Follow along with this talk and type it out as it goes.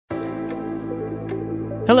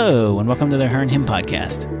Hello, and welcome to the Her and Him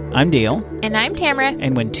podcast. I'm Dale. And I'm Tamara.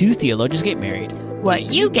 And when two theologians get married, what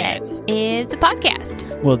you get is the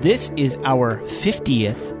podcast. Well, this is our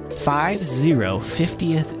 50th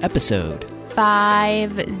episode. 50.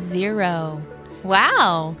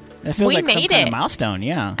 Wow. That feels like made some kind of milestone,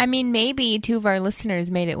 yeah. I mean, maybe two of our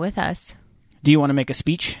listeners made it with us. Do you want to make a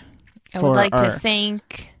speech? I would like to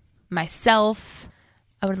thank myself.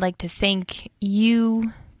 I would like to thank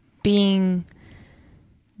you being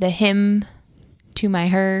the him to my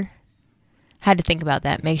her. Had to think about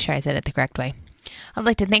that. Make sure I said it the correct way. I'd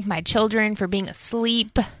like to thank my children for being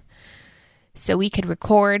asleep so we could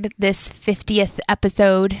record this 50th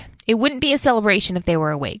episode. It wouldn't be a celebration if they were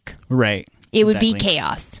awake. Right. It would be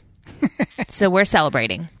chaos. So we're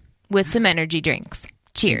celebrating with some energy drinks.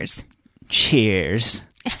 Cheers. Cheers.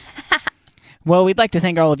 Well, we'd like to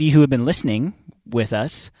thank all of you who have been listening with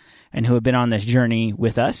us and who have been on this journey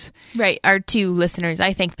with us. Right. Our two listeners.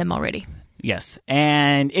 I thank them already. Yes.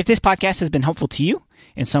 And if this podcast has been helpful to you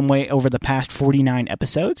in some way over the past 49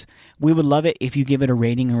 episodes, we would love it if you give it a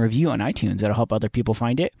rating and review on iTunes. That'll help other people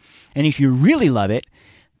find it. And if you really love it,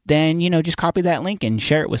 then, just copy that link and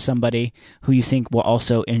share it with somebody who you think will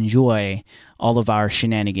also enjoy all of our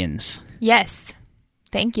shenanigans. Yes.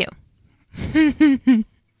 Thank you.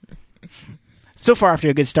 So far, after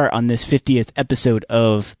a good start on this 50th episode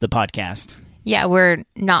of the podcast. Yeah, we're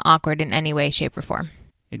not awkward in any way, shape, or form.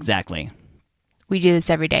 Exactly. We do this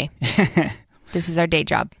every day. This is our day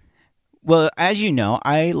job. Well, as you know,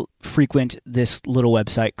 I frequent this little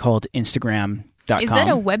website called Instagram.com. Is that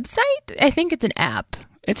a website? I think it's an app.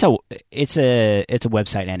 It's a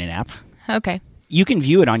website and an app. Okay. You can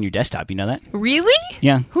view it on your desktop. You know that? Really?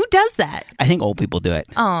 Yeah. Who does that? I think old people do it.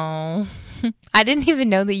 Oh. I didn't even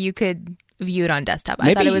know that you could view it on desktop.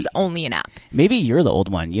 I thought it was only an app. Maybe you're the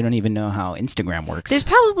old one. You don't even know how Instagram works. There's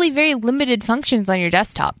probably very limited functions on your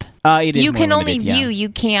desktop. It is you can more only limited, view, you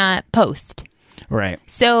can't post. Right.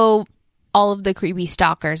 So all of the creepy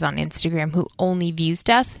stalkers on Instagram who only view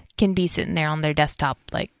stuff can be sitting there on their desktop,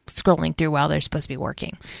 like scrolling through while they're supposed to be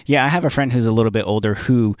working. Yeah, I have a friend who's a little bit older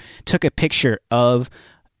who took a picture of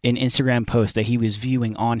an Instagram post that he was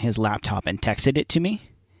viewing on his laptop and texted it to me.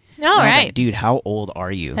 All right. Like, dude, how old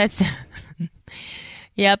are you? That's...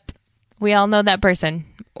 Yep. We all know that person,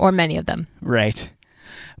 or many of them. Right.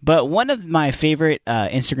 But one of my favorite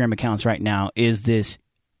Instagram accounts right now is this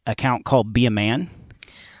account called Be a Man.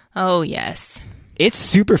 Oh, yes. It's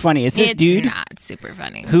super funny. It's this dude. It's not super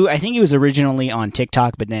funny. Who I think he was originally on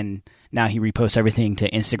TikTok, but then now he reposts everything to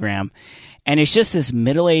Instagram. And it's just this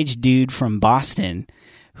middle-aged dude from Boston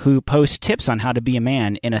who posts tips on how to be a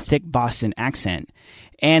man in a thick Boston accent.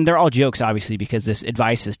 And they're all jokes, obviously, because this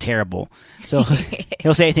advice is terrible. So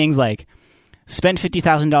he'll say things like, spend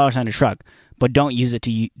 $50,000 on a truck, but don't use it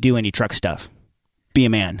to do any truck stuff. Be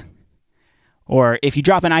a man. Or if you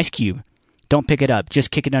drop an ice cube, don't pick it up.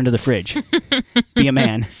 Just kick it under the fridge. Be a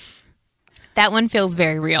man. That one feels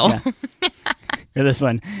very real. Yeah. Or this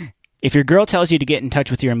one. If your girl tells you to get in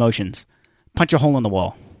touch with your emotions, punch a hole in the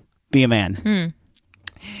wall. Be a man.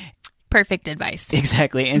 Perfect advice.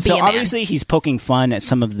 Exactly. And so obviously he's poking fun at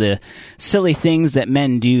some of the silly things that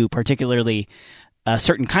men do, particularly a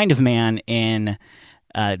certain kind of man in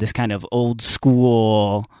this kind of old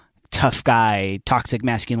school, tough guy, toxic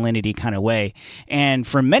masculinity kind of way. And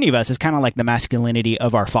for many of us, it's kind of like the masculinity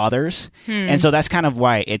of our fathers. And so that's kind of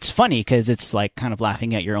why it's funny, because it's like kind of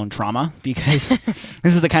laughing at your own trauma, because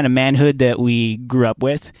this is the kind of manhood that we grew up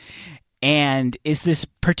with. And it's this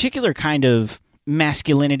particular kind of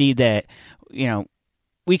masculinity that,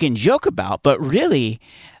 we can joke about, but really,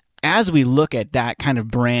 as we look at that kind of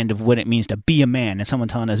brand of what it means to be a man, and someone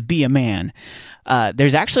telling us be a man,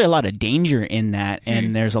 there's actually a lot of danger in that,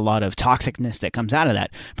 and there's a lot of toxicness that comes out of that,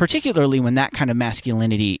 particularly when that kind of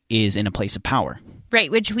masculinity is in a place of power.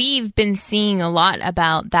 Right, which we've been seeing a lot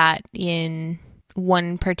about that in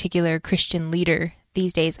one particular Christian leader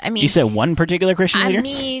these days. I mean, you said one particular Christian leader? I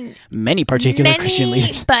mean, many Christian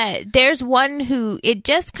leaders. But there's one who it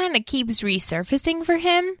just kind of keeps resurfacing for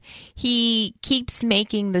him. He keeps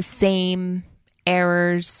making the same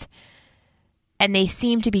errors, and they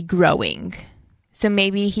seem to be growing. So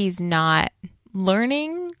maybe he's not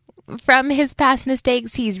learning from his past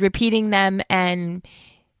mistakes. He's repeating them and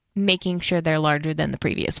making sure they're larger than the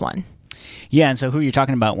previous one. Yeah, and so who are you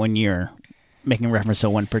talking about when you're making reference to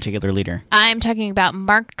one particular leader? I'm talking about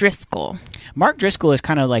Mark Driscoll. Mark Driscoll is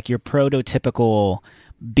kind of like your prototypical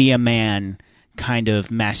be a man kind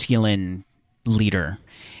of masculine leader.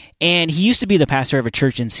 And he used to be the pastor of a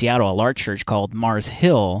church in Seattle, a large church called Mars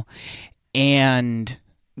Hill. And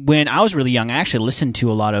when I was really young, I actually listened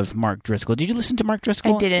to a lot of Mark Driscoll. Did you listen to Mark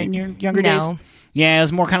Driscoll I didn't. in your younger days? Yeah, it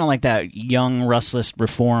was more kind of like that young, restless,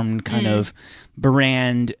 reformed kind of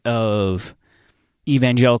brand of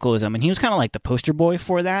evangelicalism. And he was kind of like the poster boy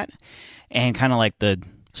for that and kind of like the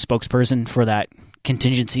spokesperson for that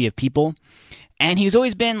contingency of people. And he's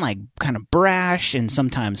always been like kind of brash and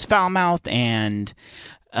sometimes foul-mouthed and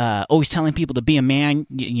always telling people to be a man,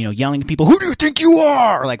 yelling at people, "Who do you think you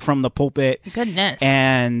are?" like from the pulpit. Goodness.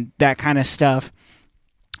 And that kind of stuff.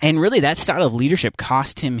 And really that style of leadership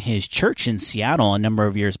cost him his church in Seattle a number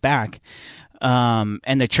of years back.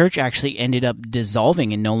 And the church actually ended up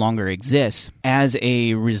dissolving and no longer exists as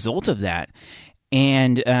a result of that.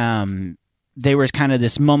 And there was kind of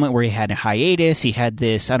this moment where he had a hiatus. He had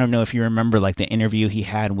this, I don't know if you remember like the interview he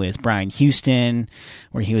had with Brian Houston,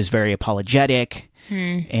 where he was very apologetic.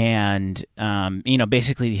 And,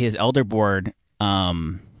 basically his elder board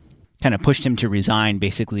kind of pushed him to resign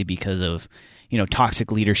basically because of,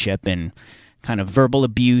 toxic leadership and kind of verbal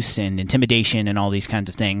abuse and intimidation and all these kinds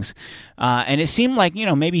of things. And it seemed like,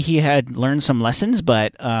 maybe he had learned some lessons,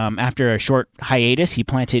 but after a short hiatus, he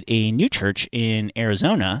planted a new church in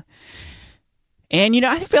Arizona. And,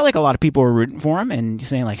 I feel like a lot of people were rooting for him and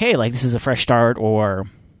saying like, hey, like this is a fresh start, or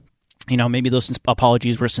maybe those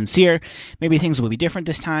apologies were sincere. Maybe things will be different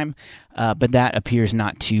this time. But that appears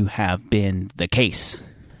not to have been the case.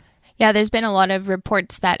 Yeah, there's been a lot of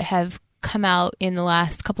reports that have come out in the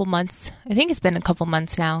last couple months. I think it's been a couple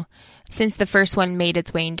months now since the first one made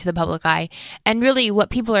its way into the public eye. And really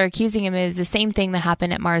what people are accusing him is the same thing that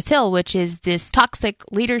happened at Mars Hill, which is this toxic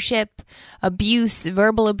leadership, abuse,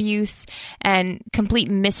 verbal abuse, and complete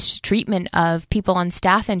mistreatment of people on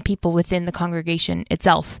staff and people within the congregation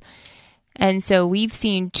itself. And so we've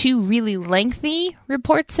seen two really lengthy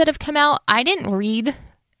reports that have come out. I didn't read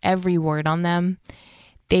every word on them.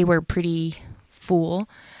 They were pretty full.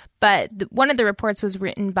 But one of the reports was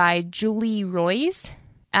written by Julie Roys.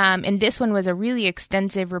 And this one was a really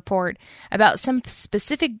extensive report about some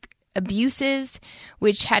specific abuses,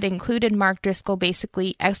 which had included Mark Driscoll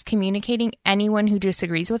basically excommunicating anyone who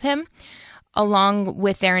disagrees with him, along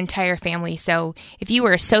with their entire family. So if you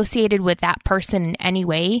were associated with that person in any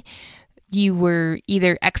way, you were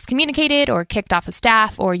either excommunicated or kicked off of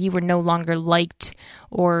staff, or you were no longer liked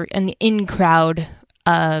or in the in crowd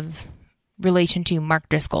of relation to Mark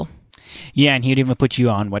Driscoll. Yeah, and he'd even put you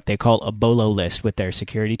on what they call a BOLO list with their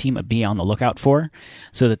security team, a be on the lookout for,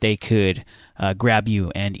 so that they could grab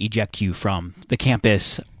you and eject you from the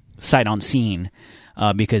campus sight on scene,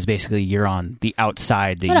 because basically you're on the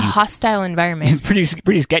outside. What a hostile environment. It's pretty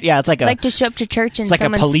scary. Yeah, it's like to show up to church and it's like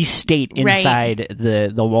a police state inside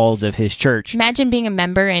the walls of his church. Imagine being a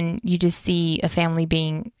member and you just see a family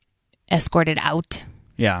being escorted out.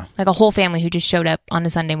 Yeah. Like a whole family who just showed up on a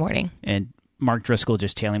Sunday morning. And Mark Driscoll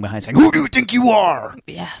just tailing behind saying, "Who do you think you are?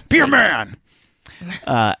 Yeah. Be a man."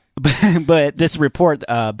 But this report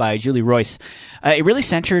by Julie Royce, it really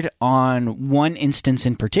centered on one instance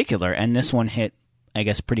in particular, and this one hit, I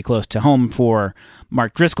guess, pretty close to home for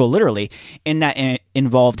Mark Driscoll, literally, in that it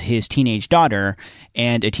involved his teenage daughter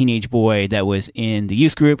and a teenage boy that was in the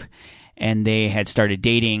youth group, and they had started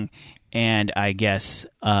dating, and I guess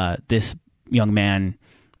this young man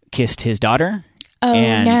kissed his daughter. Oh,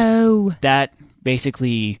 and no. That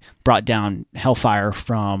basically brought down hellfire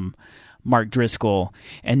from Mark Driscoll.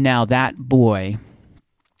 And now that boy,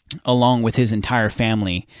 along with his entire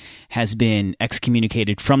family, has been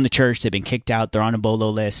excommunicated from the church. They've been kicked out. They're on a BOLO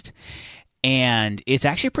list. And it's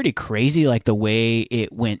actually pretty crazy, like the way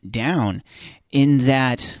it went down, in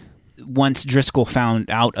that once Driscoll found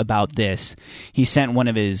out about this, he sent one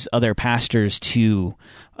of his other pastors to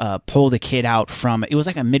pull the kid out from, it was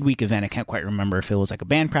like a midweek event. I can't quite remember if it was like a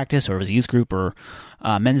band practice or it was a youth group or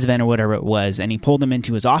men's event or whatever it was. And he pulled him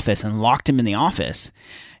into his office and locked him in the office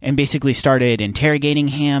and basically started interrogating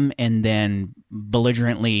him and then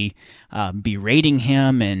belligerently berating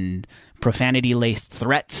him and profanity-laced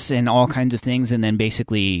threats and all kinds of things, and then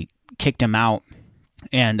basically kicked him out.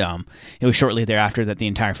 And it was shortly thereafter that the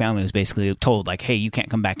entire family was basically told, like, hey, you can't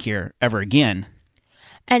come back here ever again.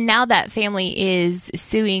 And now that family is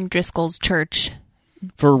suing Driscoll's church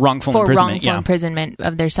for wrongful imprisonment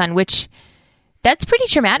of their son, which that's pretty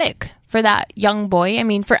traumatic for that young boy. I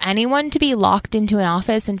mean, for anyone to be locked into an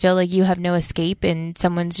office and feel like you have no escape and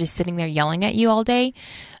someone's just sitting there yelling at you all day,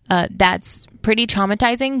 that's pretty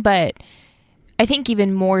traumatizing. But I think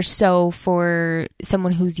even more so for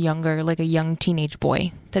someone who's younger, like a young teenage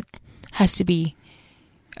boy, that has to be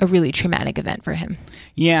a really traumatic event for him.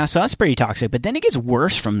 Yeah, so that's pretty toxic. But then it gets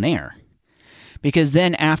worse from there. Because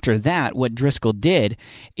then after that, what Driscoll did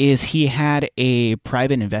is he had a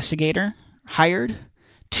private investigator hired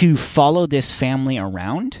to follow this family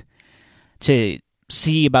around to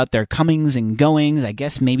see about their comings and goings, I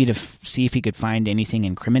guess maybe to see if he could find anything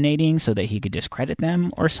incriminating so that he could discredit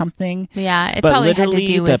them or something. Yeah, it probably had to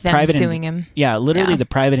do with them suing him. Yeah, literally the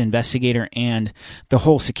private investigator and the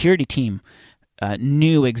whole security team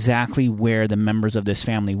knew exactly where the members of this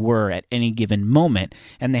family were at any given moment,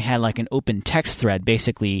 and they had like an open text thread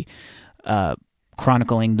basically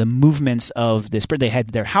chronicling the movements of this. They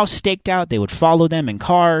had their house staked out. They would follow them in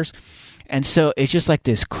cars. And so it's just like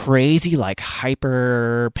this crazy, like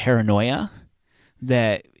hyper paranoia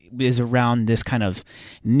that is around this kind of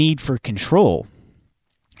need for control.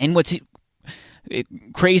 And what's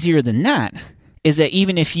crazier than that is that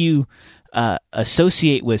even if you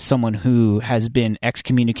associate with someone who has been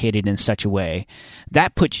excommunicated in such a way,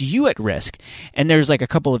 that puts you at risk. And there's like a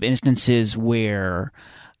couple of instances where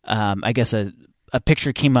I guess a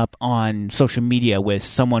picture came up on social media with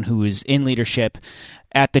someone who is in leadership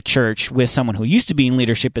at the church with someone who used to be in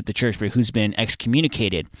leadership at the church but who's been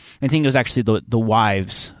excommunicated. I think it was actually the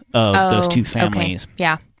wives of those two families. Okay.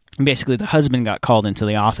 Yeah. And basically the husband got called into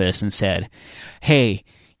the office and said, hey,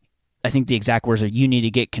 I think the exact words are, you need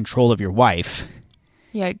to get control of your wife.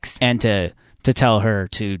 Yikes. And to tell her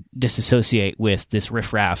to disassociate with this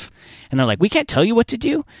riffraff. And they're like, we can't tell you what to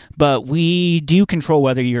do, but we do control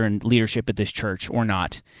whether you're in leadership at this church or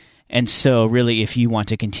not. And so really, if you want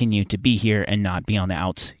to continue to be here and not be on the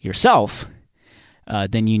outs yourself,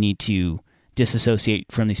 then you need to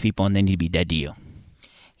disassociate from these people and they need to be dead to you.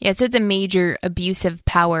 Yeah, so it's a major abuse of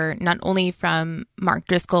power, not only from Mark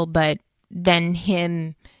Driscoll, but then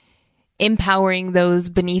him empowering those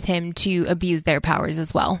beneath him to abuse their powers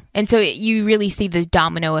as well. And so you really see this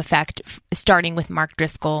domino effect starting with Mark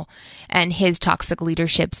Driscoll and his toxic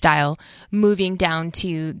leadership style moving down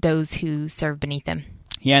to those who serve beneath him.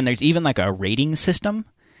 Yeah, and there's even like a rating system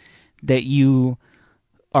that you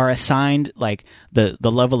are assigned, like the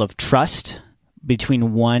level of trust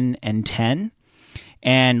between 1 and 10.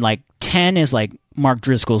 And like 10 is like Mark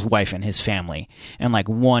Driscoll's wife and his family, and like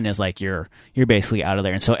 1 is like you're basically out of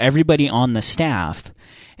there. And so everybody on the staff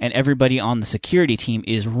and everybody on the security team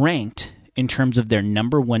is ranked in terms of their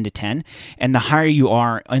number 1 to 10. And the higher you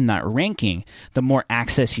are in that ranking, the more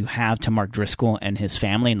access you have to Mark Driscoll and his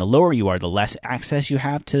family, and the lower you are, the less access you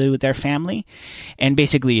have to their family. And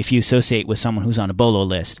basically, if you associate with someone who's on a BOLO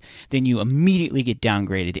list, then you immediately get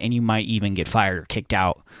downgraded, and you might even get fired or kicked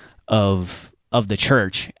out of the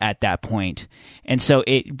church at that point. And so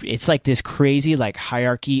it's like this crazy like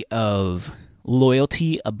hierarchy of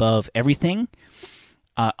loyalty above everything,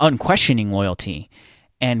 unquestioning loyalty.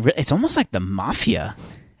 And it's almost like the mafia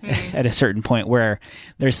at a certain point, where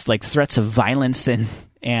there's like threats of violence and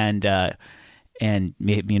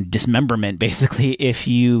maybe dismemberment, basically, if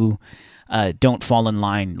you don't fall in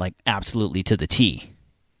line like absolutely to the T.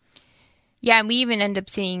 Yeah, and we even end up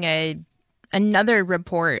seeing another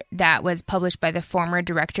report that was published by the former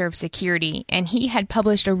director of security, and he had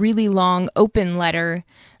published a really long open letter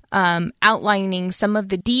outlining some of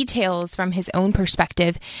the details from his own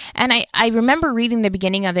perspective. And I remember reading the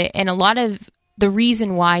beginning of it, and a lot of the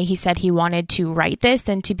reason why he said he wanted to write this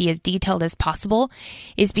and to be as detailed as possible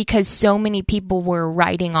is because so many people were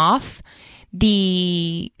writing off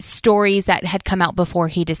the stories that had come out before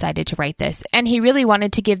he decided to write this. And he really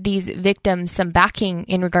wanted to give these victims some backing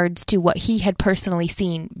in regards to what he had personally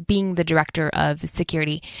seen being the director of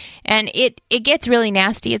security. And it gets really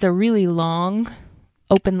nasty. It's a really long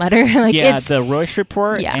open letter. It's the Royce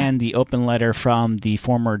report and the open letter from the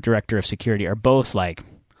former director of security are both like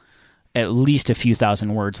at least a few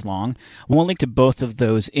thousand words long. We'll link to both of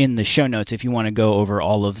those in the show notes if you want to go over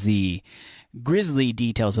all of the grisly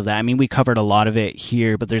details of that. I mean, we covered a lot of it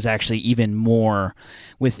here, but there's actually even more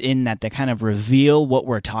within that kind of reveal what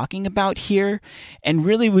we're talking about here. And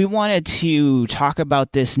really, we wanted to talk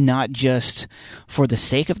about this not just for the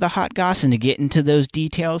sake of the hot goss and to get into those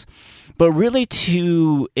details, but really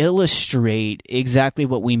to illustrate exactly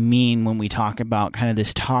what we mean when we talk about kind of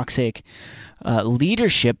this toxic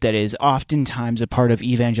leadership that is oftentimes a part of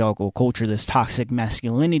evangelical culture, this toxic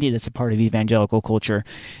masculinity that's a part of evangelical culture.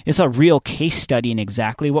 It's a real case study in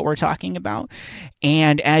exactly what we're talking about.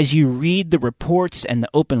 And as you read the reports and the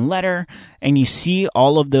open letter and you see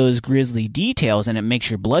all of those grisly details, and it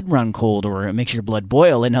makes your blood run cold or it makes your blood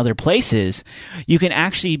boil in other places, you can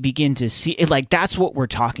actually begin to see it, like that's what we're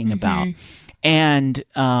talking about. And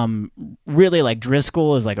really, like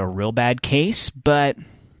Driscoll is like a real bad case, but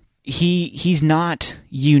he's not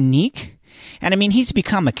unique. And I mean, he's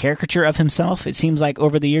become a caricature of himself, it seems like,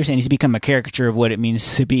 over the years, and he's become a caricature of what it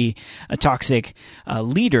means to be a toxic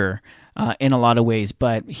leader. in a lot of ways,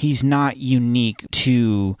 but he's not unique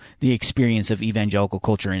to the experience of evangelical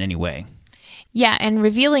culture in any way. Yeah, and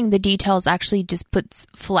revealing the details actually just puts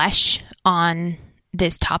flesh on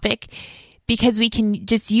this topic, because we can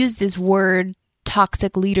just use this word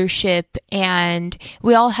toxic leadership and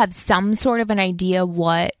we all have some sort of an idea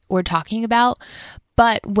what we're talking about.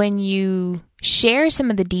 But when you share some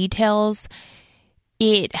of the details,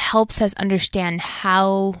 it helps us understand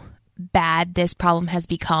how bad this problem has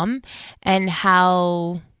become and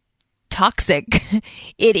how toxic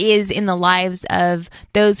it is in the lives of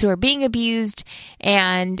those who are being abused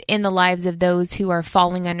and in the lives of those who are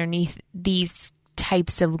falling underneath these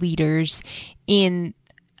types of leaders in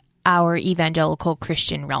our evangelical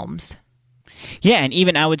Christian realms. Yeah, and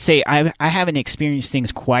even I would say I haven't experienced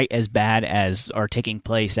things quite as bad as are taking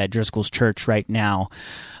place at Driscoll's church right now.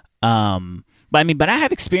 But I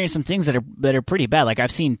have experienced some things that are pretty bad. Like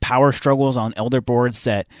I've seen power struggles on elder boards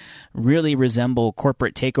that really resemble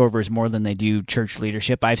corporate takeovers more than they do church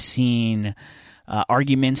leadership. I've seen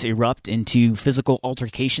arguments erupt into physical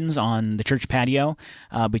altercations on the church patio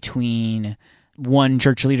between one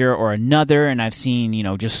church leader or another, and I've seen,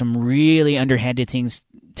 just some really underhanded things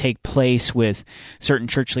take place with certain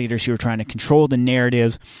church leaders who are trying to control the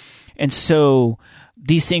narrative. And so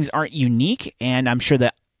these things aren't unique, and I'm sure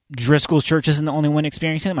that Driscoll's church isn't the only one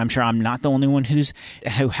experiencing them. I'm sure I'm not the only one who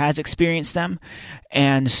has experienced them.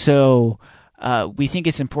 And so we think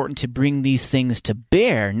it's important to bring these things to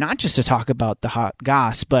bear, not just to talk about the hot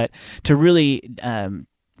goss, but to really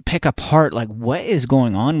pick apart, like, what is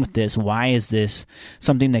going on with this? Why is this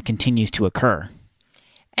something that continues to occur?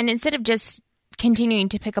 And instead of just continuing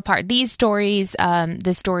to pick apart these stories,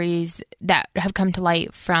 the stories that have come to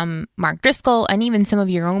light from Mark Driscoll and even some of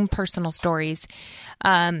your own personal stories,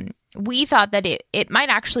 we thought that it might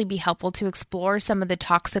actually be helpful to explore some of the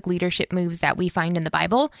toxic leadership moves that we find in the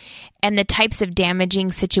Bible and the types of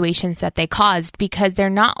damaging situations that they caused, because they're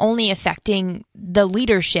not only affecting the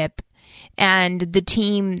leadership and the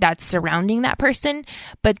team that's surrounding that person,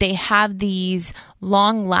 but they have these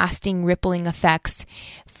long-lasting rippling effects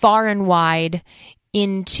far and wide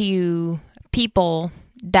into people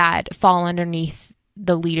that fall underneath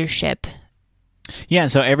the leadership. Yeah,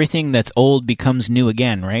 so everything that's old becomes new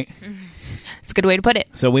again, right? That's a good way to put it.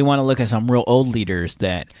 So we want to look at some real old leaders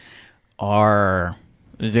that are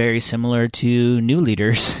very similar to new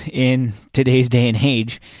leaders in today's day and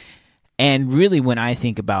age. And really, when I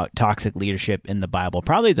think about toxic leadership in the Bible,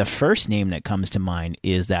 probably the first name that comes to mind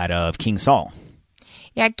is that of King Saul.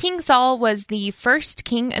 Yeah, King Saul was the first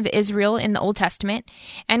king of Israel in the Old Testament.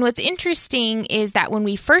 And what's interesting is that when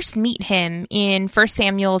we first meet him in 1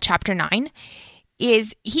 Samuel chapter 9,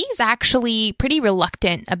 is he's actually pretty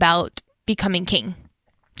reluctant about becoming king.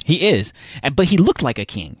 He is, but he looked like a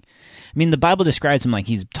king. I mean, the Bible describes him like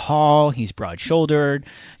he's tall, he's broad-shouldered,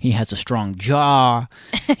 he has a strong jaw.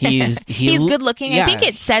 He's good looking. Yeah, I think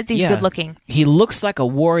it says he's good looking. He looks like a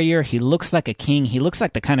warrior. He looks like a king. He looks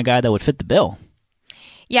like the kind of guy that would fit the bill.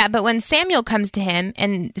 Yeah, but when Samuel comes to him,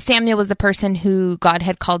 and Samuel was the person who God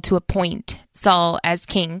had called to appoint Saul as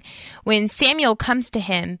king, when Samuel comes to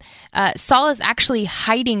him, Saul is actually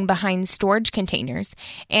hiding behind storage containers,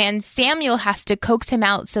 and Samuel has to coax him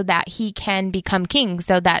out so that he can become king,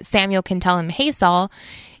 so that Samuel can tell him, hey, Saul,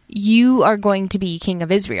 you are going to be king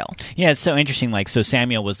of Israel. Yeah, it's so interesting. So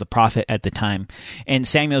Samuel was the prophet at the time, and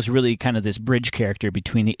Samuel's really kind of this bridge character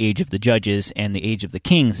between the age of the judges and the age of the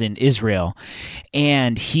kings in Israel.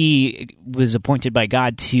 And he was appointed by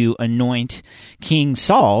God to anoint King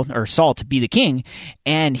Saul, or Saul, to be the king.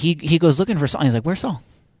 And he goes looking for Saul. And he's like, where's Saul?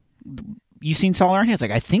 You seen Saul around here? It's like,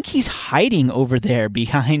 I think he's hiding over there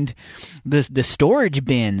behind the storage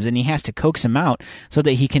bins, and he has to coax him out so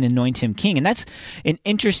that he can anoint him king. And that's an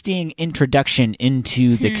interesting introduction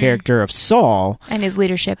into the character of Saul. And his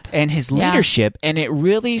leadership. And it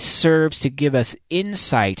really serves to give us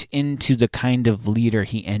insight into the kind of leader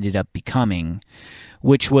he ended up becoming,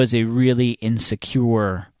 which was a really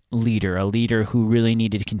insecure leader, a leader who really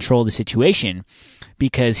needed to control the situation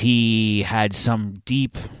because he had some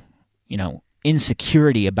deep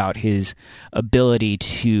insecurity about his ability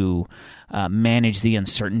to manage the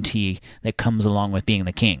uncertainty that comes along with being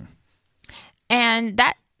the king. And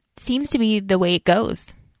that seems to be the way it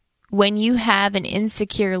goes. When you have an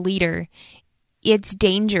insecure leader, it's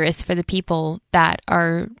dangerous for the people that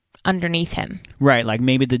are underneath him. Right, like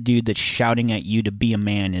maybe the dude that's shouting at you to be a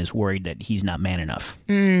man is worried that he's not man enough.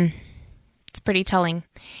 It's pretty telling.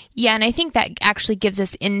 Yeah, and I think that actually gives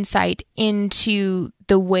us insight into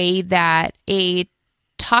the way that a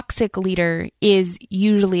toxic leader is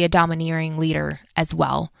usually a domineering leader as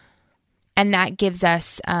well. And that gives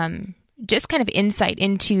us just kind of insight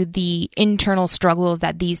into the internal struggles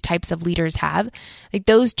that these types of leaders have. Like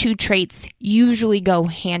those two traits usually go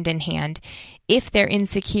hand in hand. If they're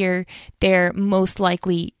insecure, they're most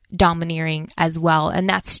likely domineering as well. And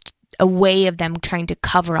that's a way of them trying to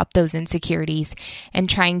cover up those insecurities and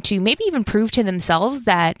trying to maybe even prove to themselves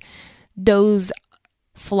that those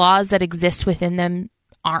flaws that exist within them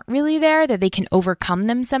aren't really there, that they can overcome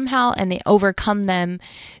them somehow, and they overcome them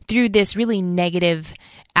through this really negative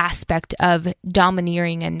aspect of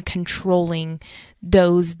domineering and controlling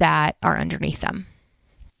those that are underneath them.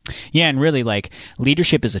 Yeah, and really, like,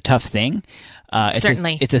 leadership is a tough thing.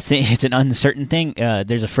 Certainly. It's an uncertain thing.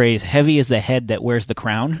 There's a phrase, heavy is the head that wears the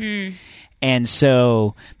crown. And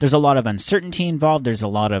so there's a lot of uncertainty involved. There's a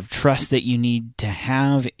lot of trust that you need to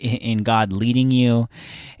have in God leading you.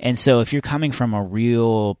 And so if you're coming from a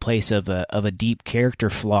real place of a deep character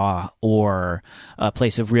flaw or a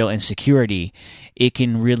place of real insecurity, it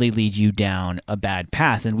can really lead you down a bad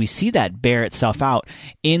path. And we see that bear itself out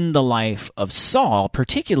in the life of Saul,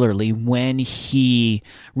 particularly when he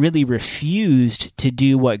really refused to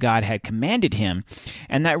do what God had commanded him.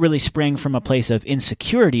 And that really sprang from a place of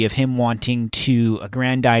insecurity, of him wanting to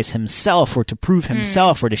aggrandize himself or to prove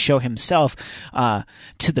himself or to show himself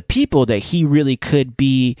to the people that he really could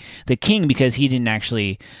be the king, because he didn't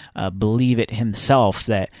actually believe it himself,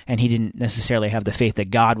 and he didn't necessarily have the faith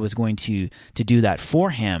that God was going to do that for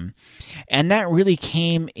him. And that really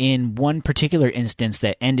came in one particular instance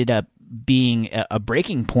that ended up being a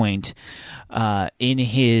breaking point in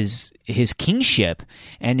his kingship,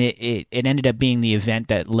 and it ended up being the event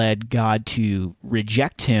that led God to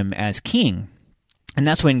reject him as king. And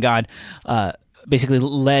that's when God basically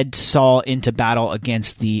led Saul into battle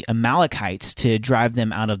against the Amalekites to drive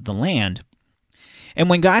them out of the land. And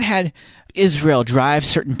when God had Israel drive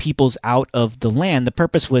certain peoples out of the land, the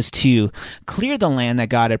purpose was to clear the land that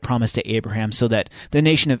God had promised to Abraham, so that the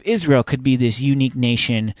nation of Israel could be this unique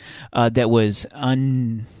nation that was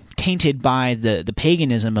untainted by the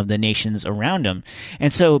paganism of the nations around them.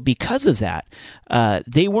 And so because of that,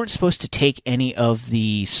 they weren't supposed to take any of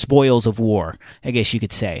the spoils of war, I guess you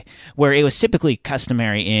could say, where it was typically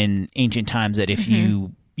customary in ancient times that if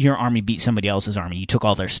your army beat somebody else's army, you took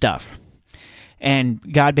all their stuff. And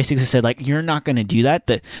God basically said, like, you're not going to do that.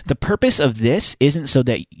 The purpose of this isn't so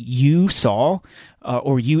that you, Saul,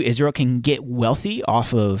 or you, Israel, can get wealthy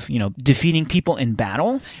off of, defeating people in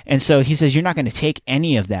battle. And so he says, you're not going to take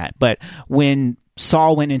any of that. But when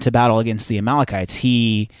Saul went into battle against the Amalekites,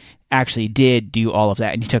 he actually did do all of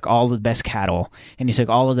that. And he took all of the best cattle, and he took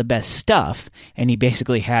all of the best stuff, and he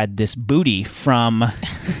basically had this booty from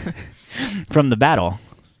the battle.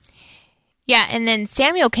 Yeah, and then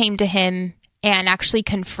Samuel came to him and actually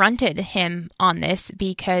confronted him on this,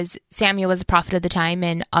 because Samuel was a prophet of the time,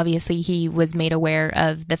 and obviously he was made aware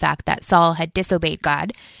of the fact that Saul had disobeyed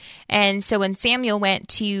God. And so when Samuel went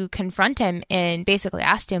to confront him and basically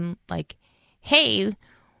asked him, like, hey,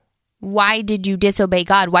 why did you disobey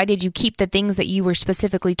God? Why did you keep the things that you were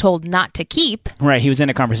specifically told not to keep? Right, he was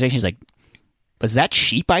in a conversation. He's like, was that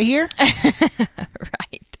sheep I hear?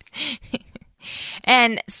 Right.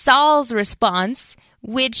 And Saul's response,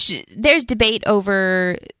 which there's debate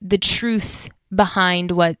over the truth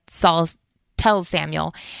behind what Saul tells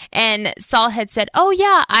Samuel. And Saul had said, oh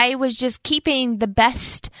yeah, I was just keeping the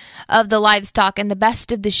best of the livestock and the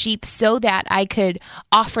best of the sheep so that I could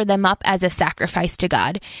offer them up as a sacrifice to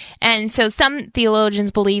God. And so some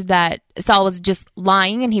theologians believe that Saul was just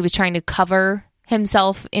lying and he was trying to cover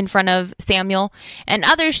himself in front of Samuel. And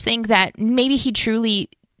others think that maybe he truly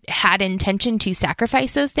had intention to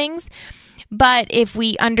sacrifice those things. But if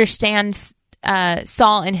we understand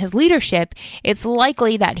Saul and his leadership, it's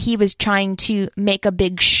likely that he was trying to make a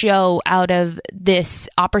big show out of this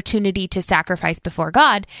opportunity to sacrifice before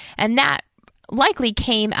God. And that likely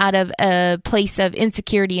came out of a place of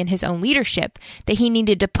insecurity in his own leadership, that he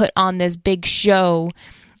needed to put on this big show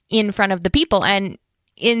in front of the people, and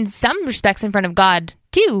in some respects in front of God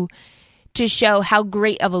too, to show how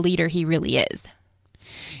great of a leader he really is.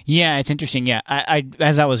 Yeah, it's interesting. Yeah, I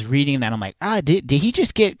as I was reading that, I'm like, did he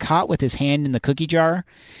just get caught with his hand in the cookie jar?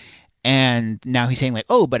 And now he's saying, like,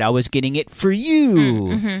 oh, but I was getting it for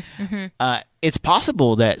you. It's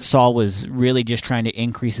possible that Saul was really just trying to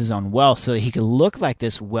increase his own wealth so that he could look like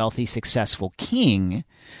this wealthy, successful king.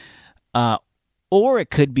 Or it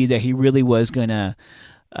could be that he really was going to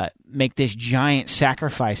make this giant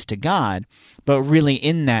sacrifice to God, but really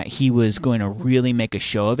in that he was going to really make a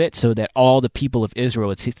show of it so that all the people of Israel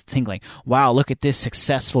would think like, wow, look at this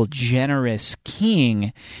successful, generous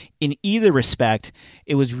king. In either respect,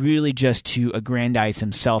 it was really just to aggrandize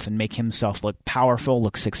himself and make himself look powerful,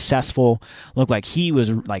 look successful, look like he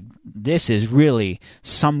was like, this is really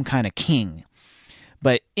some kind of king.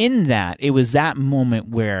 But in that, it was that moment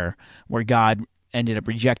where God ended up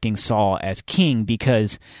rejecting Saul as king,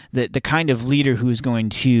 because the kind of leader who's going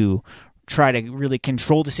to try to really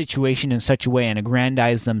control the situation in such a way and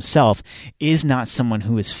aggrandize themselves is not someone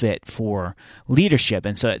who is fit for leadership.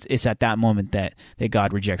 And so it's at that moment that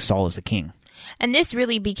God rejects Saul as the king. And this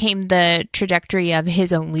really became the trajectory of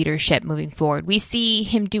his own leadership moving forward. We see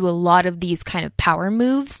him do a lot of these kind of power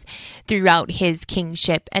moves throughout his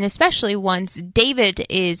kingship. And especially once David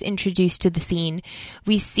is introduced to the scene,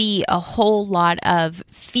 we see a whole lot of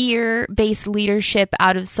fear-based leadership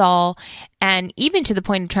out of Saul, and even to the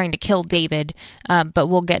point of trying to kill David. But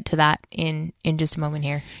we'll get to that in just a moment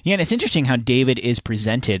here. Yeah, and it's interesting how David is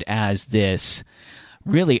presented as this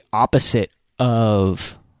really opposite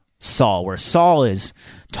of Saul, where Saul is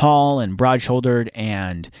tall and broad-shouldered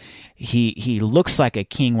and he looks like a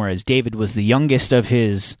king, whereas David was the youngest of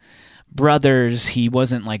his brothers. He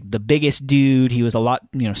wasn't like the biggest dude. He was a lot,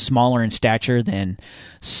 smaller in stature than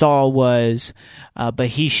Saul was. But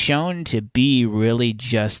he's shown to be really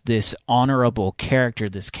just this honorable character,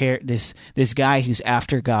 this guy who's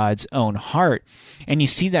after God's own heart. And you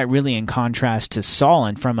see that really in contrast to Saul.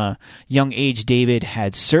 And from a young age, David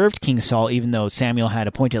had served King Saul, even though Samuel had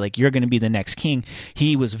appointed, like, you're going to be the next king.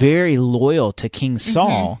 He was very loyal to King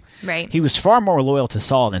Saul. Mm-hmm. Right. He was far more loyal to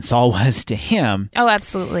Saul than Saul was to him. Oh,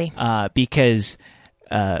 absolutely. Because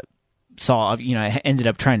Saul, ended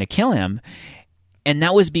up trying to kill him. And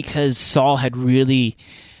that was because Saul had really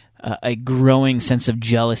a growing sense of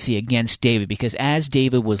jealousy against David, because as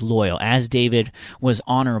David was loyal, as David was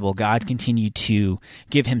honorable, God continued to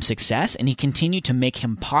give him success, and he continued to make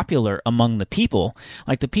him popular among the people.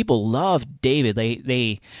 Like, the people loved David.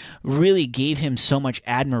 They really gave him so much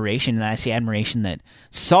admiration, and I say admiration that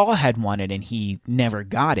Saul had wanted, and he never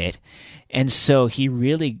got it. And so he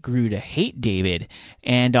really grew to hate David,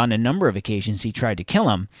 and on a number of occasions he tried to kill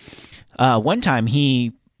him. One time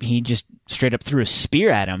he just straight up threw a spear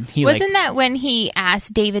at him. Wasn't that when he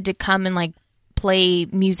asked David to come and play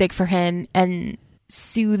music for him and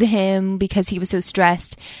soothe him because he was so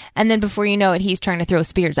stressed? And then before you know it, he's trying to throw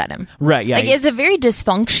spears at him. Right, yeah. It's a very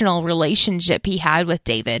dysfunctional relationship he had with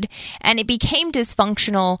David. And it became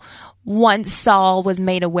dysfunctional once Saul was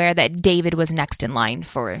made aware that David was next in line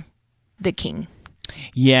for the king.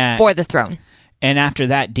 Yeah. For the throne. And after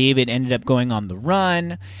that, David ended up going on the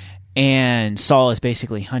run. And Saul is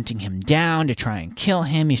basically hunting him down to try and kill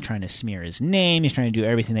him. He's trying to smear his name. He's trying to do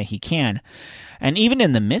everything that he can. And even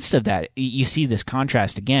in the midst of that, you see this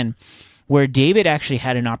contrast again, where David actually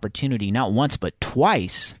had an opportunity, not once, but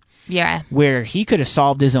twice, where he could have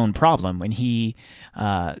solved his own problem. When he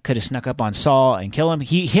could have snuck up on Saul and killed him.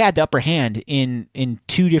 He had the upper hand in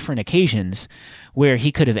two different occasions where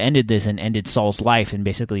he could have ended this and ended Saul's life and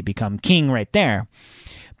basically become king right there.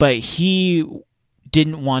 But he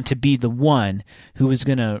didn't want to be the one who was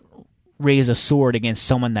going to raise a sword against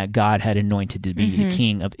someone that God had anointed to be the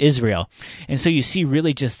king of Israel. And so you see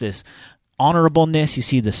really just this honorableness, you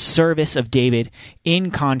see the service of David in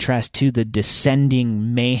contrast to the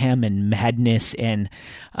descending mayhem and madness and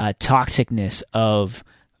toxicness of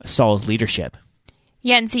Saul's leadership.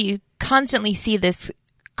 Yeah, and so you constantly see this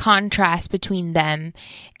contrast between them.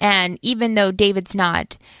 And even though David's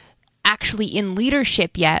not actually in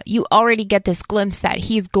leadership yet, you already get this glimpse that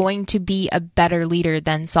he's going to be a better leader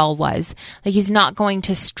than Saul was. Like, he's not going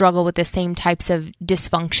to struggle with the same types of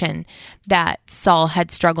dysfunction that Saul had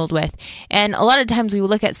struggled with. And a lot of times we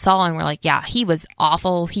look at Saul and we're like, yeah, he was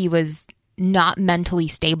awful. He was not mentally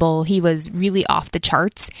stable. He was really off the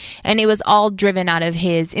charts. And it was all driven out of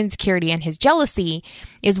his insecurity and his jealousy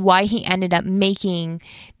is why he ended up making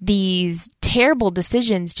these terrible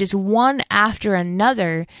decisions, just one after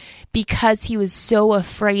another, because he was so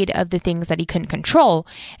afraid of the things that he couldn't control.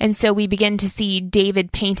 And so we begin to see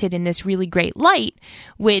David painted in this really great light,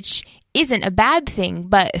 which isn't a bad thing,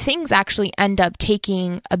 but things actually end up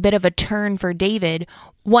taking a bit of a turn for David.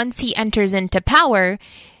 Once he enters into power,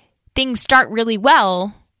 things start really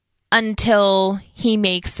well until he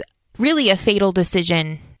makes really a fatal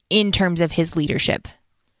decision in terms of his leadership.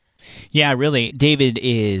 Yeah, really, David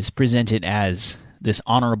is presented as this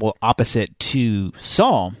honorable opposite to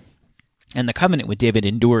Saul, and the covenant with David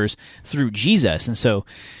endures through Jesus. And so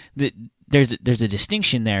there's a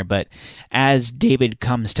distinction there, but as David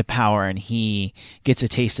comes to power and he gets a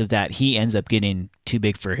taste of that, he ends up getting too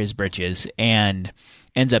big for his britches and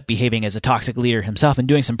ends up behaving as a toxic leader himself and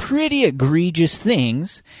doing some pretty egregious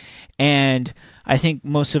things. And I think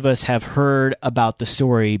most of us have heard about the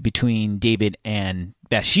story between David and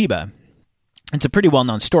Bathsheba. It's a pretty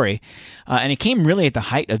well-known story, and it came really at the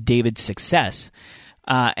height of David's success.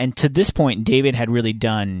 And to this point, David had really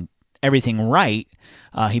done everything right.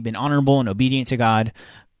 He'd been honorable and obedient to God,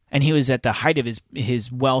 and he was at the height of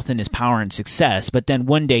his wealth and his power and success. But then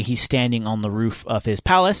one day he's standing on the roof of his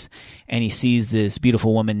palace, and he sees this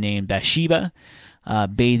beautiful woman named Bathsheba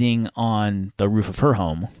bathing on the roof of her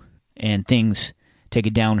home, and things take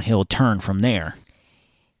a downhill turn from there.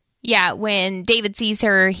 Yeah, when David sees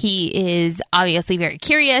her, he is obviously very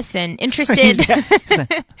curious and interested.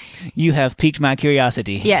 You have piqued my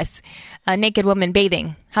curiosity. Yes. A naked woman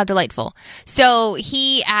bathing. How delightful. So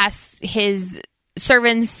he asks his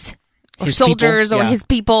servants or his soldiers people, or his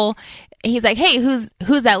people, he's like, hey, who's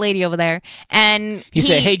that lady over there? And he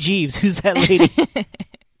said, hey, Jeeves, who's that lady?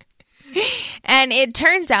 And it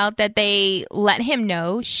turns out that they let him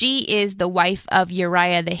know she is the wife of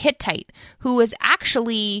Uriah the Hittite, who was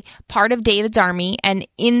actually part of David's army. And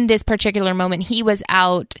in this particular moment, he was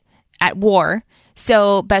out at war.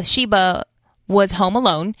 So Bathsheba was home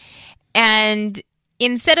alone. And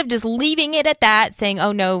instead of just leaving it at that, saying,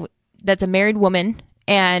 oh, no, that's a married woman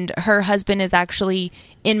and her husband is actually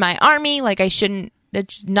in my army, like I shouldn't,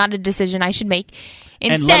 that's not a decision I should make.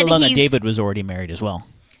 Instead, and let alone that David was already married as well.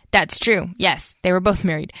 That's true. Yes, they were both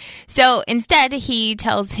married. So instead, he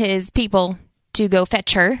tells his people to go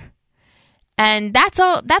fetch her. And that's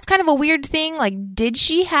kind of a weird thing. Like, did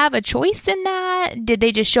she have a choice in that? Did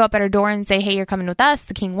they just show up at her door and say, hey, you're coming with us.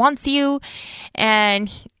 The king wants you.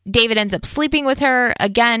 And David ends up sleeping with her.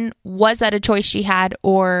 Again, was that a choice she had?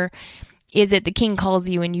 Or is it the king calls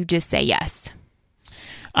you and you just say yes?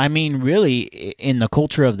 I mean, really, in the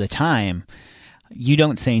culture of the time, you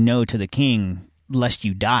don't say no to the king lest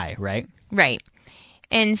you die, right? Right.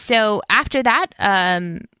 And so after that,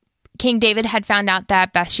 King David had found out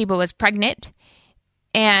that Bathsheba was pregnant.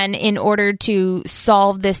 And in order to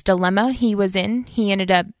solve this dilemma he was in, he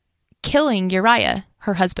ended up killing Uriah,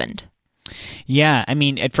 her husband. Yeah, I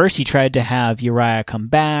mean, at first he tried to have Uriah come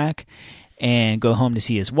back and go home to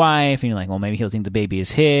see his wife. And you're like, well, maybe he'll think the baby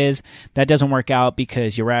is his. That doesn't work out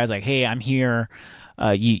because Uriah's like, hey, I'm here.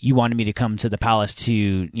 You wanted me to come to the palace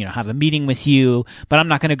to, have a meeting with you, but I'm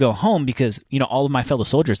not going to go home because, all of my fellow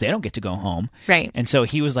soldiers, they don't get to go home. Right. And so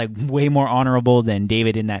he was like way more honorable than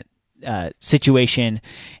David in that situation.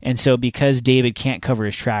 And so because David can't cover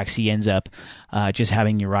his tracks, he ends up just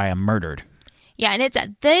having Uriah murdered. Yeah. And it's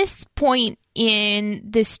at this point in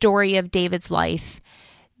the story of David's life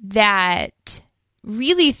that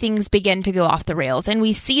really things begin to go off the rails. And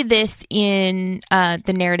we see this in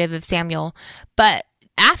the narrative of Samuel. But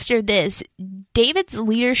after this, David's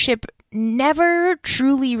leadership never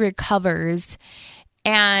truly recovers.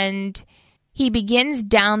 And he begins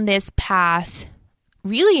down this path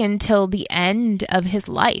really until the end of his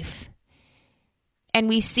life. And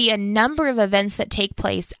we see a number of events that take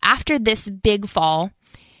place after this big fall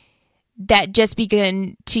that just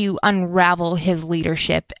begin to unravel his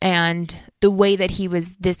leadership and the way that he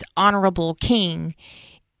was this honorable king.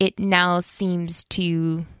 It now seems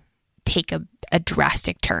to take a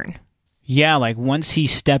drastic turn. Yeah, like once he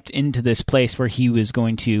stepped into this place where he was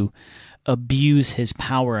going to abuse his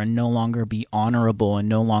power and no longer be honorable and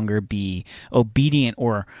no longer be obedient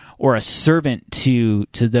or a servant to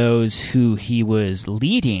those who he was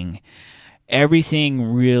leading, everything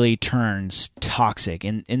really turns toxic.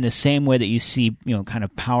 In the same way that you see, kind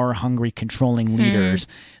of power-hungry, controlling leaders,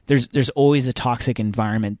 there's always a toxic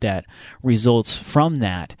environment that results from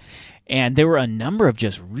that. And there were a number of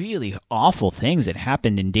just really awful things that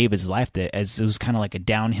happened in David's life that as it was kind of like a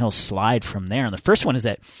downhill slide from there. And the first one is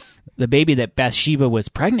that the baby that Bathsheba was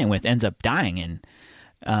pregnant with ends up dying.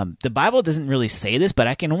 And the Bible doesn't really say this, but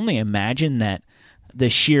I can only imagine that the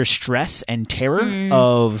sheer stress and terror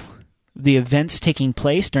of the events taking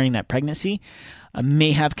place during that pregnancy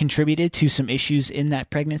may have contributed to some issues in that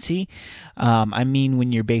pregnancy. I mean,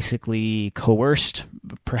 when you're basically coerced,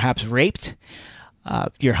 perhaps raped,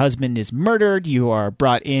 your husband is murdered, you are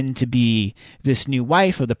brought in to be this new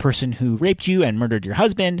wife of the person who raped you and murdered your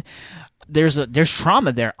husband. There's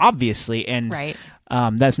trauma there, obviously, and right.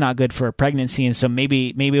 That's not good for a pregnancy. And so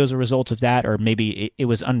maybe it was a result of that, or maybe it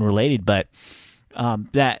was unrelated, but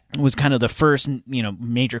that was kind of the first,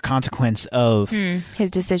 major consequence of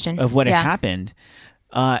his decision of what had happened.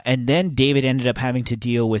 And then David ended up having to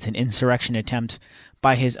deal with an insurrection attempt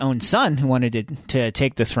by his own son who wanted to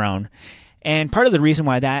take the throne. And part of the reason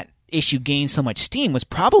why that issue gained so much steam was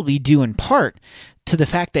probably due in part to the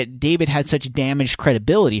fact that David had such damaged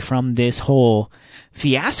credibility from this whole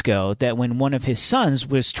fiasco that when one of his sons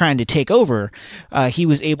was trying to take over, he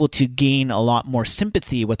was able to gain a lot more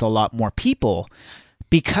sympathy with a lot more people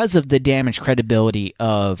because of the damaged credibility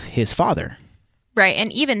of his father. Right,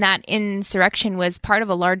 and even that insurrection was part of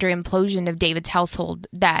a larger implosion of David's household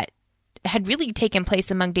that had really taken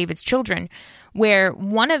place among David's children, where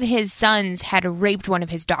one of his sons had raped one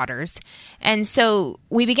of his daughters. And so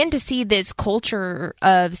we begin to see this culture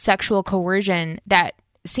of sexual coercion that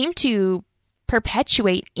seemed to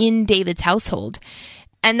perpetuate in David's household.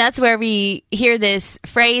 And that's where we hear this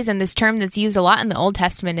phrase and this term that's used a lot in the Old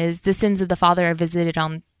Testament is the sins of the father are visited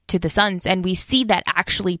on to the sons. And we see that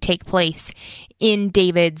actually take place in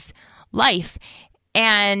David's life.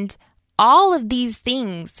 And all of these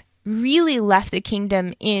things really left the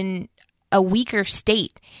kingdom in a weaker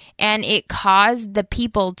state, and it caused the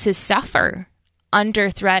people to suffer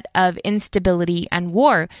under threat of instability and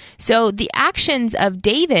war. So the actions of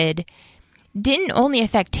David didn't only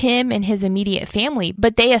affect him and his immediate family,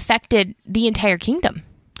 but they affected the entire kingdom.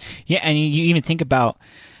 Yeah, and you even think about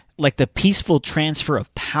like the peaceful transfer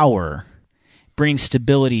of power brings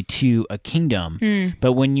stability to a kingdom.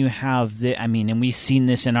 But when you have and we've seen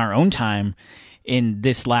this in our own time in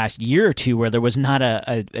this last year or two where there was not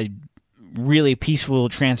a really peaceful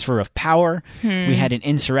transfer of power. We had an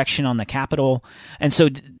insurrection on the Capitol. And so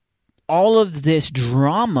all of this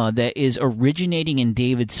drama that is originating in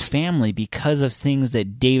David's family because of things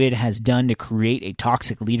that David has done to create a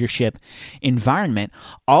toxic leadership environment,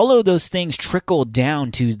 all of those things trickle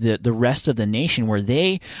down to the rest of the nation where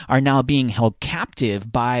they are now being held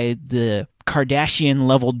captive by the Kardashian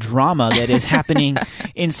level drama that is happening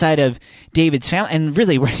inside of David's family. And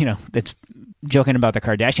really, that's joking about the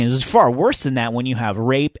Kardashians. It's far worse than that when you have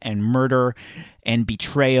rape and murder and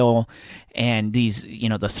betrayal and these,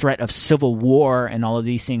 the threat of civil war and all of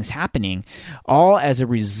these things happening, all as a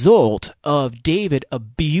result of David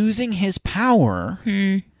abusing his power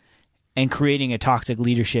and creating a toxic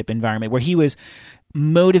leadership environment where he was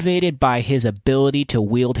motivated by his ability to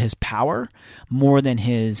wield his power more than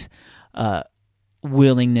his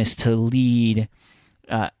willingness to lead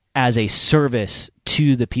as a service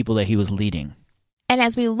to the people that he was leading. And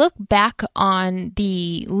as we look back on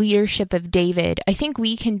the leadership of David, I think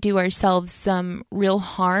we can do ourselves some real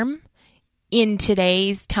harm in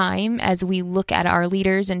today's time as we look at our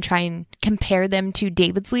leaders and try and compare them to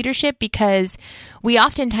David's leadership, because we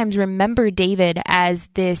oftentimes remember David as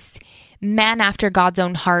this man after God's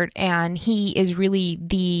own heart, and he is really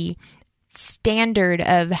the standard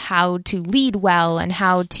of how to lead well and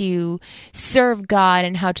how to serve God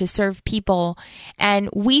and how to serve people. And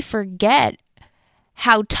we forget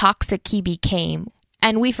how toxic he became.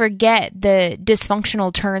 And we forget the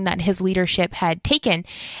dysfunctional turn that his leadership had taken.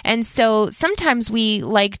 And so sometimes we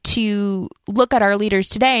like to look at our leaders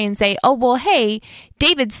today and say, oh, well, hey,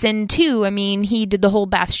 David sinned too. I mean, he did the whole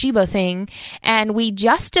Bathsheba thing. And we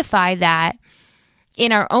justify that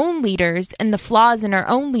in our own leaders and the flaws in our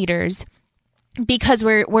own leaders because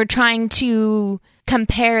we're trying to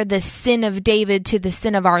compare the sin of David to the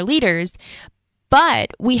sin of our leaders.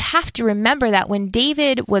 But we have to remember that when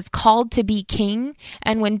David was called to be king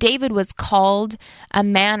and when David was called a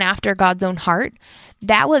man after God's own heart,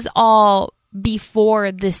 that was all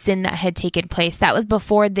before the sin that had taken place. That was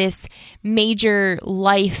before this major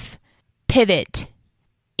life pivot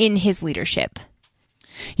in his leadership.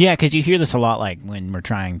 Yeah, because you hear this a lot, like when we're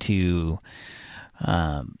trying to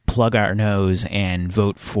plug our nose and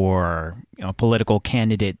vote for a political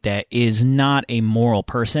candidate that is not a moral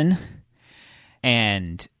person.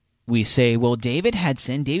 And we say, well, David had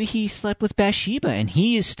sinned. David, he slept with Bathsheba, and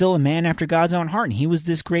he is still a man after God's own heart, and he was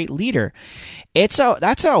this great leader. That's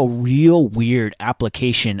a real weird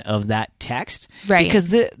application of that text. Right. Because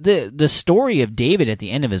the story of David at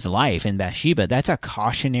the end of his life and Bathsheba, that's a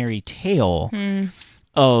cautionary tale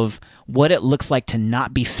of what it looks like to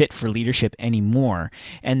not be fit for leadership anymore.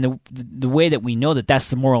 And the way that we know that that's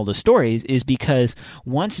the moral of the story is because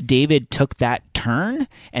once David took that turn,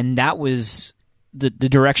 and that was the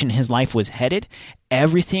direction his life was headed,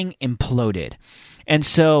 everything imploded. And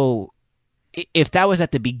so if that was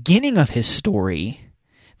at the beginning of his story,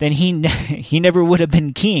 then he never would have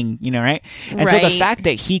been king, right? And so the fact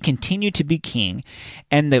that he continued to be king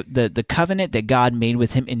and the covenant that God made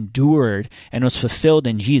with him endured and was fulfilled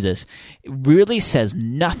in Jesus really says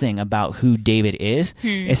nothing about who David is.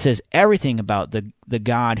 It says everything about the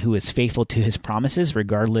God who is faithful to his promises,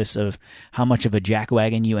 regardless of how much of a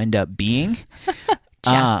jackwagon you end up being.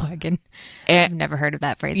 Jackwagon. I've never heard of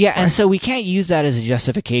that phrase Yeah, before. and so we can't use that as a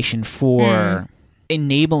justification for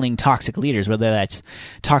enabling toxic leaders, whether that's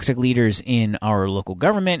toxic leaders in our local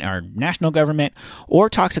government, our national government, or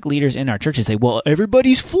toxic leaders in our churches. Say, well,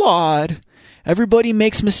 everybody's flawed. Everybody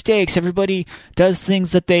makes mistakes. Everybody does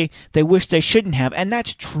things that they wish they shouldn't have. And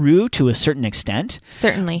that's true to a certain extent.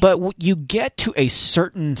 Certainly. But you get to a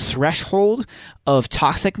certain threshold of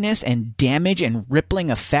toxicness and damage and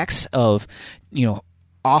rippling effects of,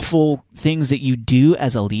 awful things that you do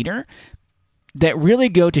as a leader that really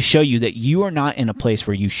go to show you that you are not in a place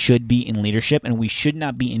where you should be in leadership, and we should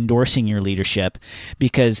not be endorsing your leadership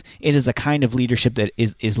because it is the kind of leadership that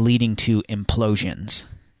is leading to implosions.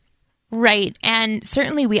 Right. And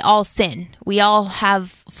certainly we all sin. We all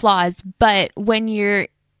have flaws. But when you're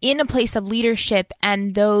in a place of leadership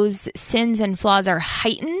and those sins and flaws are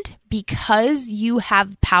heightened because you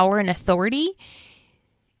have power and authority,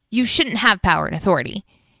 you shouldn't have power and authority.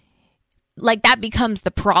 Like, that becomes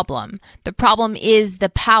the problem. The problem is the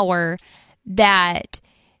power that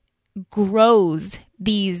grows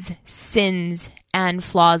these sins and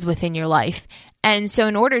flaws within your life. And so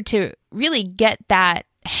in order to really get that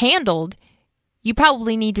handled, you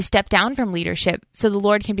probably need to step down from leadership so the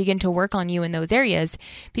Lord can begin to work on you in those areas.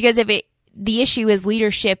 Because if the issue is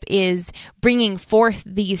leadership is bringing forth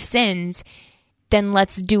these sins, then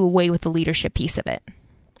let's do away with the leadership piece of it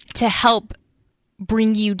to help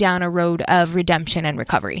bring you down a road of redemption and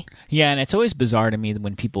recovery. Yeah, and it's always bizarre to me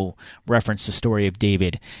when people reference the story of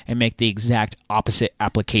David and make the exact opposite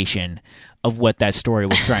application of what that story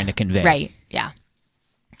was trying to convey. Right, yeah.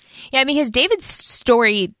 Yeah, because David's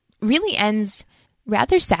story really ends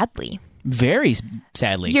rather sadly. Very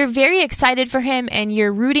sadly. You're very excited for him and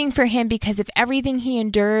you're rooting for him because of everything he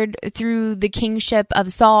endured through the kingship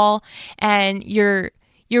of Saul, and you're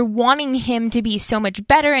wanting him to be so much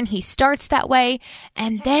better, and he starts that way,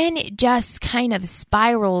 and then it just kind of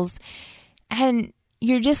spirals, and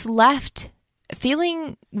you're just left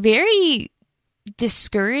feeling very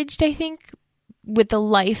discouraged, I think, with the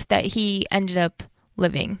life that he ended up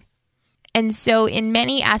living. And so in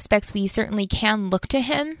many aspects, we certainly can look to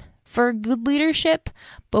him for good leadership,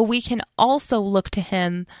 but we can also look to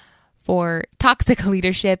him for toxic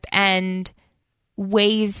leadership and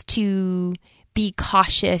ways to be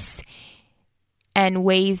cautious and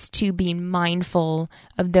ways to be mindful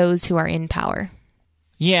of those who are in power.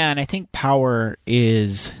 Yeah, and I think power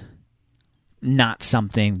is not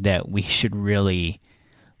something that we should really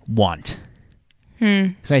want.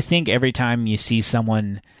 Because I think every time you see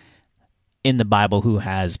someone in the Bible who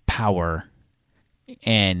has power,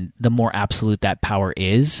 and the more absolute that power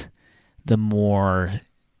is, the more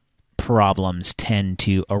problems tend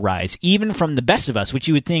to arise, even from the best of us, which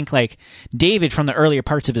you would think, like David from the earlier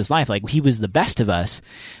parts of his life, like he was the best of us.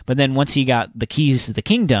 But then once he got the keys to the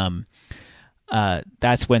kingdom,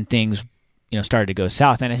 that's when things, started to go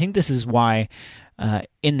south. And I think this is why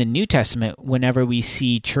in the New Testament, whenever we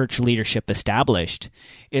see church leadership established,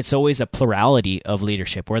 it's always a plurality of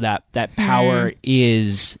leadership where that power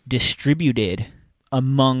is distributed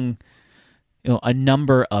among a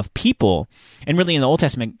number of people. And really in the Old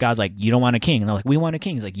Testament, God's like, you don't want a king. And they're like, we want a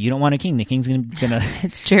king. He's like, you don't want a king. The king's gonna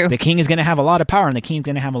it's true. The king is going to have a lot of power, and the king's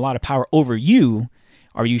going to have a lot of power over you.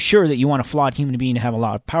 Are you sure that you want a flawed human being to have a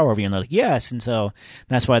lot of power over you? And they're like, yes. And so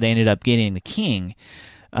that's why they ended up getting the king.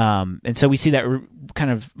 And so we see that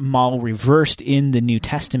kind of model reversed in the New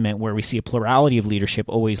Testament, where we see a plurality of leadership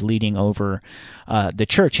always leading over the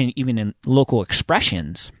church, and even in local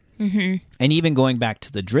expressions. Mm-hmm. And even going back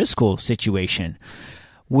to the Driscoll situation,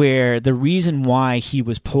 where the reason why he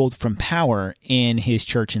was pulled from power in his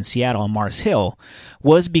church in Seattle on Mars Hill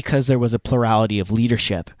was because there was a plurality of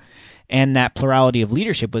leadership. And that plurality of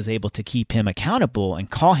leadership was able to keep him accountable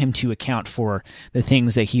and call him to account for the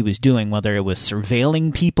things that he was doing, whether it was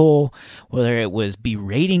surveilling people, whether it was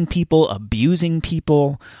berating people, abusing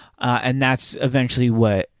people. And that's eventually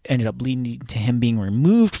what ended up leading to him being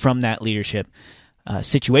removed from that leadership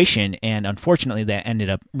situation. And unfortunately, that ended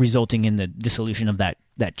up resulting in the dissolution of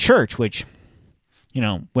that church, which, we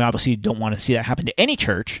obviously don't want to see that happen to any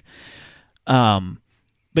church.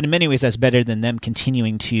 But in many ways, that's better than them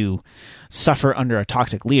continuing to suffer under a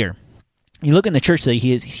toxic leader. You look in the church that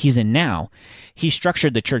he's in now, he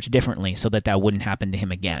structured the church differently so that wouldn't happen to him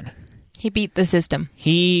again. He beat the system.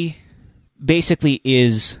 He basically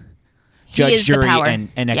is judge, jury,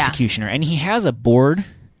 and executioner. Yeah. And he has a board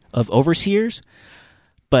of overseers,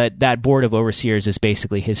 but that board of overseers is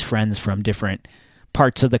basically his friends from different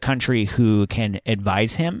parts of the country who can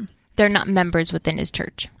advise him. They're not members within his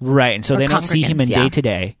church. Right, and so they don't see him in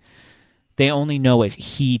day-to-day. They only know what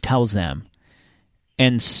he tells them.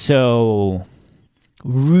 And so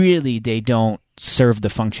really they don't serve the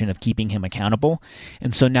function of keeping him accountable.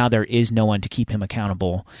 And so now there is no one to keep him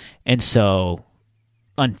accountable. And so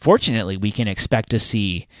unfortunately, we can expect to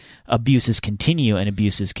see abuses continue and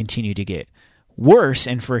abuses continue to get worse,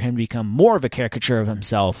 and for him to become more of a caricature of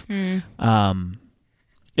himself.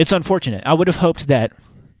 It's unfortunate. I would have hoped that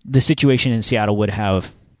the situation in Seattle would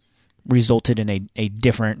have resulted in a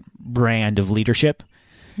different brand of leadership.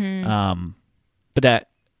 But that,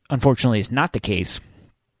 unfortunately, is not the case.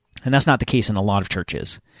 And that's not the case in a lot of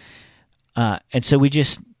churches. And so we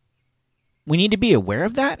need to be aware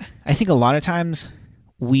of that. I think a lot of times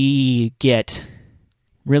we get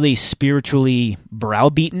really spiritually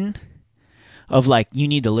browbeaten of like, you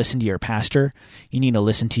need to listen to your pastor, you need to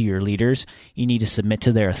listen to your leaders, you need to submit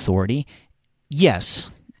to their authority. Yes,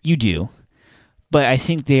 you do. But I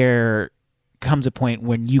think there comes a point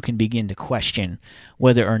when you can begin to question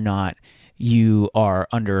whether or not you are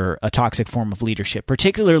under a toxic form of leadership,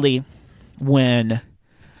 particularly when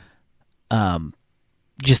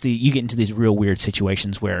you get into these real weird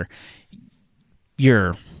situations where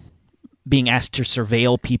you're being asked to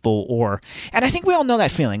surveil people, and I think we all know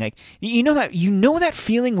that feeling. Like, you know that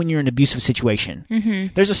feeling when you're in an abusive situation.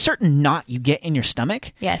 Mm-hmm. There's a certain knot you get in your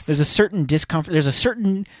stomach. Yes. There's a certain discomfort. There's a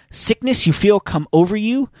certain sickness you feel come over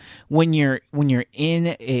you when you're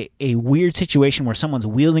in a weird situation where someone's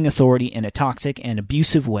wielding authority in a toxic and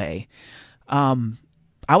abusive way. I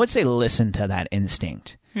would say listen to that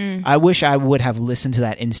instinct. I wish I would have listened to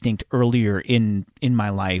that instinct earlier in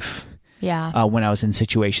my life. Yeah. When I was in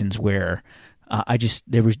situations where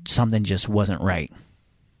there was something just wasn't right.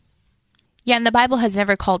 Yeah, and the Bible has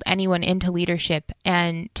never called anyone into leadership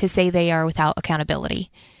and to say they are without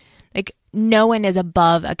accountability. Like, no one is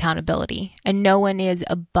above accountability, and no one is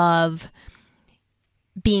above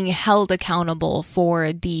being held accountable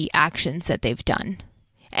for the actions that they've done.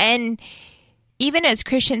 And even as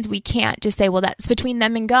Christians, we can't just say, well, that's between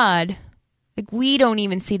them and God. Like, we don't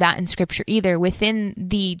even see that in Scripture either. Within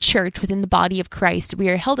the church, within the body of Christ, we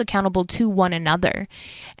are held accountable to one another.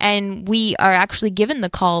 And we are actually given the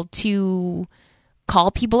call to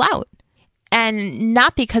call people out. And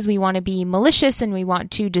not because we want to be malicious and we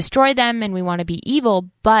want to destroy them and we want to be evil,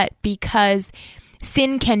 but because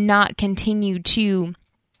sin cannot continue to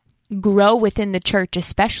grow within the church,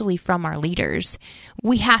 especially from our leaders.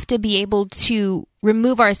 We have to be able to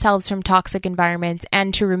remove ourselves from toxic environments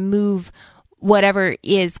and to remove whatever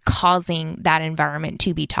is causing that environment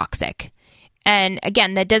to be toxic. And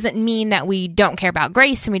again, that doesn't mean that we don't care about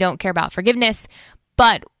grace and we don't care about forgiveness,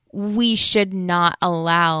 but we should not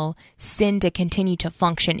allow sin to continue to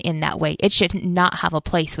function in that way. It should not have a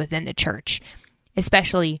place within the church,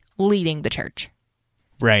 especially leading the church.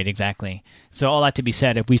 Right, exactly. So all that to be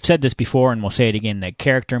said, if we've said this before and we'll say it again, that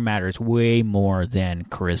character matters way more than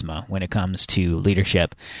charisma when it comes to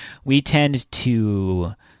leadership. We tend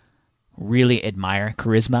to really admire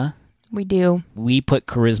charisma. We do. We put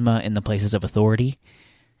charisma in the places of authority.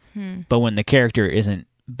 But when the character isn't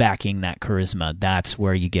backing that charisma, that's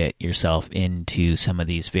where you get yourself into some of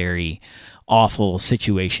these very awful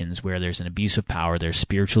situations where there's an abuse of power, there's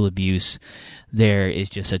spiritual abuse, there is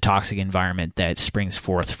just a toxic environment that springs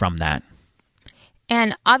forth from that.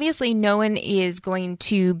 And obviously no one is going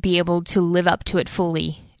to be able to live up to it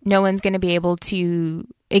fully. No one's going to be able to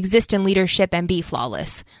exist in leadership and be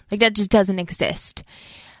flawless. Like, that just doesn't exist.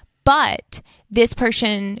 But this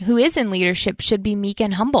person who is in leadership should be meek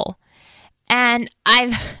and humble. And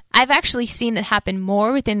I've actually seen it happen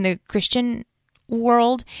more within the Christian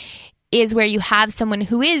world, is where you have someone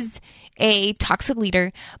who is a toxic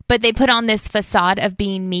leader, but they put on this facade of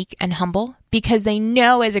being meek and humble because they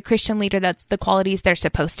know as a Christian leader that's the qualities they're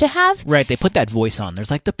supposed to have. Right, they put that voice on.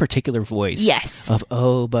 There's like the particular voice. Yes. Of,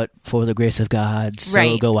 oh, but for the grace of God,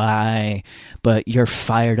 so go I. But you're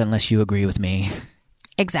fired unless you agree with me.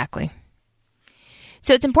 Exactly.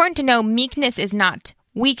 So it's important to know meekness is not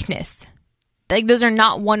weakness. Like, those are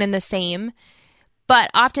not one and the same.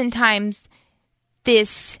 But oftentimes,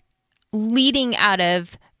 this leading out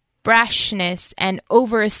of brashness and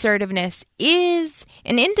over-assertiveness is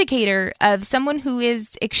an indicator of someone who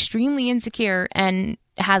is extremely insecure and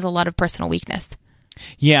has a lot of personal weakness.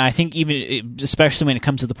 Yeah, I think especially when it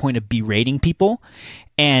comes to the point of berating people,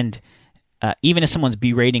 and even if someone's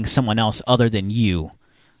berating someone else other than you,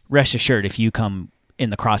 rest assured if you come in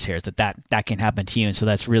the crosshairs that can happen to you, and so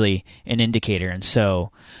that's really an indicator. And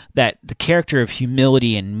so that the character of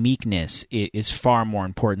humility and meekness is far more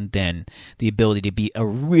important than the ability to be a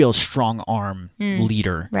real strong arm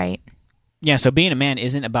leader. Right. Yeah, so being a man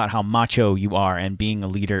isn't about how macho you are, and being a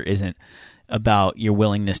leader isn't about your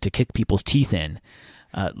willingness to kick people's teeth in.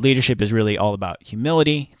 Leadership is really all about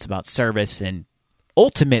humility. It's about service, and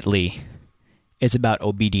ultimately is about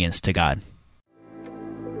obedience to God.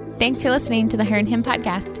 Thanks for listening to the Her and Him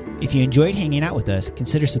podcast. If you enjoyed hanging out with us,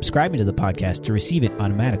 consider subscribing to the podcast to receive it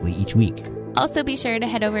automatically each week. Also, be sure to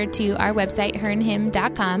head over to our website,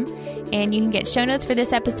 herandhim.com, and you can get show notes for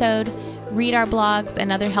this episode, read our blogs,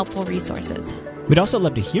 and other helpful resources. We'd also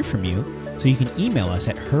love to hear from you, so you can email us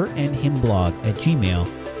at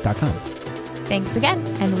herandhimblog@gmail.com. Thanks again,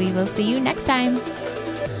 and we will see you next time.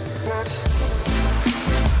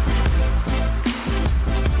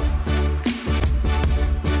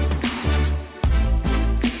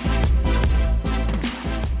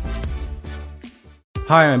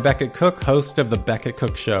 Hi, I'm Beckett Cook, host of The Beckett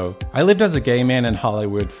Cook Show. I lived as a gay man in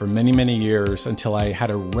Hollywood for many, many years until I had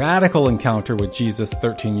a radical encounter with Jesus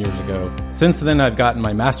 13 years ago. Since then, I've gotten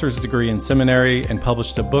my master's degree in seminary and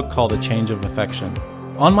published a book called A Change of Affection.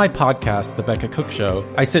 On my podcast, The Beckett Cook Show,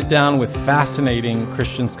 I sit down with fascinating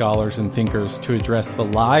Christian scholars and thinkers to address the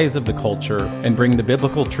lies of the culture and bring the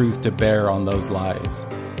biblical truth to bear on those lies.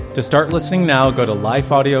 To start listening now, go to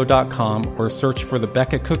lifeaudio.com or search for The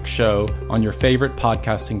Beckett Cook Show on your favorite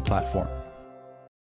podcasting platform.